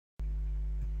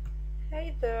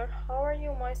there, how are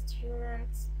you, my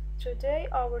students? Today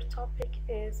our topic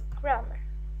is grammar,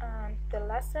 and the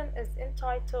lesson is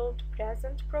entitled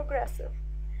Present Progressive.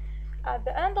 At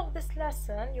the end of this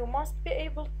lesson, you must be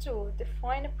able to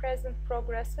define a present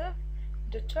progressive,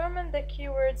 determine the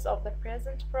keywords of the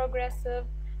present progressive,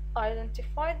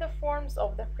 identify the forms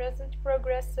of the present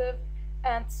progressive,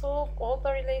 and solve all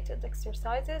the related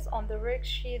exercises on the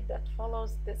worksheet that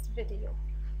follows this video.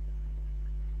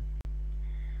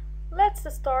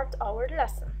 Let's start our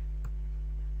lesson.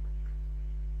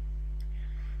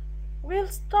 We'll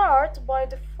start by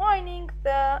defining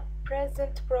the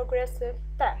present progressive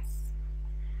tense.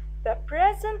 The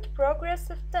present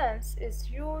progressive tense is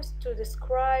used to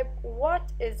describe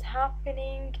what is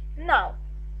happening now.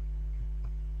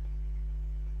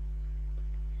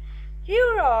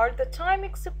 Here are the time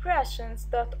expressions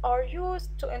that are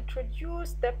used to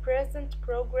introduce the present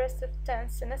progressive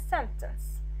tense in a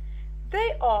sentence.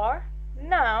 They are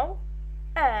now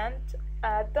and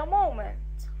at the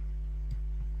moment.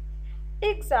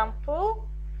 Example: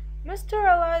 Mr.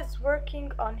 Allah is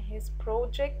working on his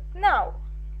project now.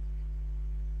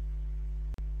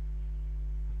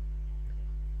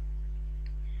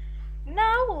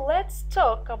 Now let's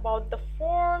talk about the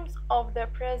forms of the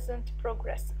present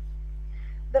progressive.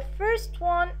 The first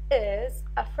one is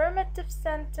affirmative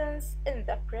sentence in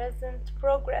the present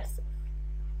progressive.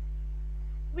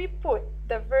 We put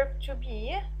the verb to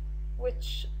be,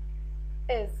 which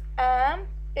is am,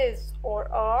 is, or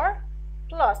are,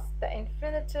 plus the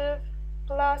infinitive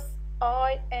plus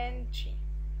ing.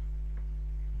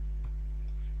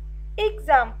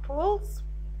 Examples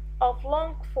of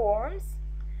long forms: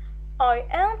 I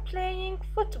am playing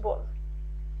football.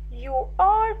 You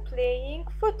are playing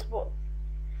football.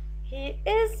 He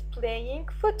is playing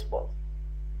football.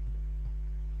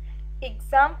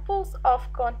 Examples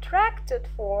of contracted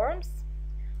forms: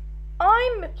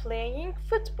 I'm playing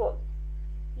football.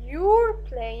 You're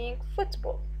playing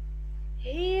football.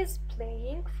 He's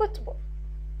playing football.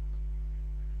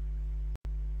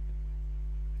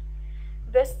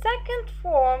 The second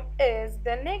form is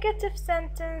the negative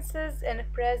sentences in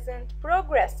present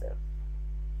progressive.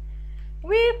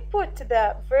 We put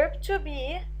the verb to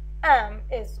be, am,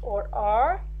 is, or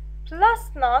are, plus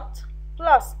not,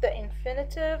 plus the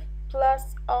infinitive,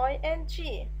 plus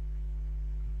ing.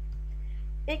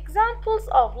 Examples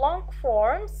of long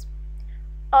forms: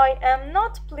 I am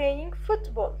not playing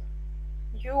football.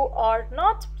 You are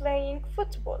not playing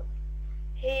football.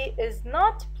 He is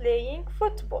not playing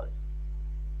football.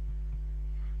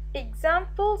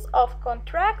 Examples of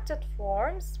contracted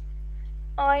forms: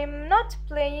 I'm not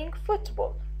playing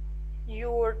football.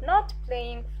 You're not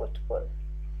playing football.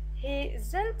 He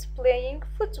isn't playing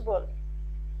football.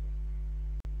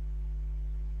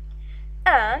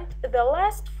 And the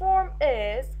last form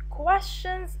is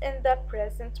questions in the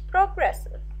present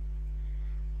progressive.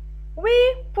 We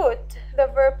put the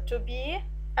verb to be,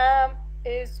 am,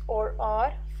 is, or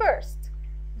are first.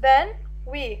 Then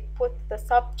we put the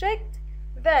subject,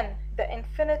 then the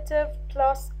infinitive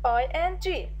plus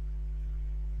ing.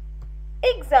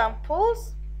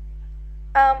 Examples: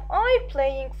 am I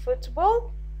playing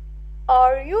football?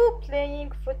 Are you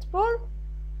playing football?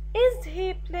 Is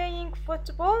he playing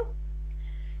football?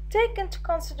 Take into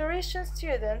consideration,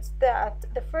 students, that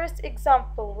the first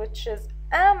example, which is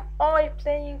am I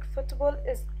playing football,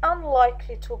 is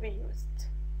unlikely to be used.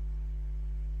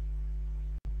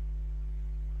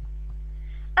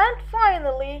 And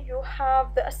finally, you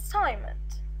have the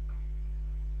assignment.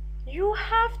 You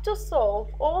have to solve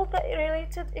all the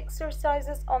related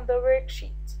exercises on the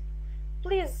worksheet.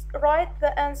 Please write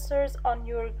the answers on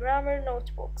your grammar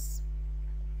notebooks.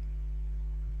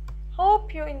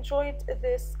 Hope you enjoyed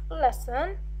this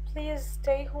lesson. Please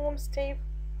stay home, stay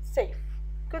safe.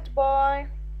 Goodbye.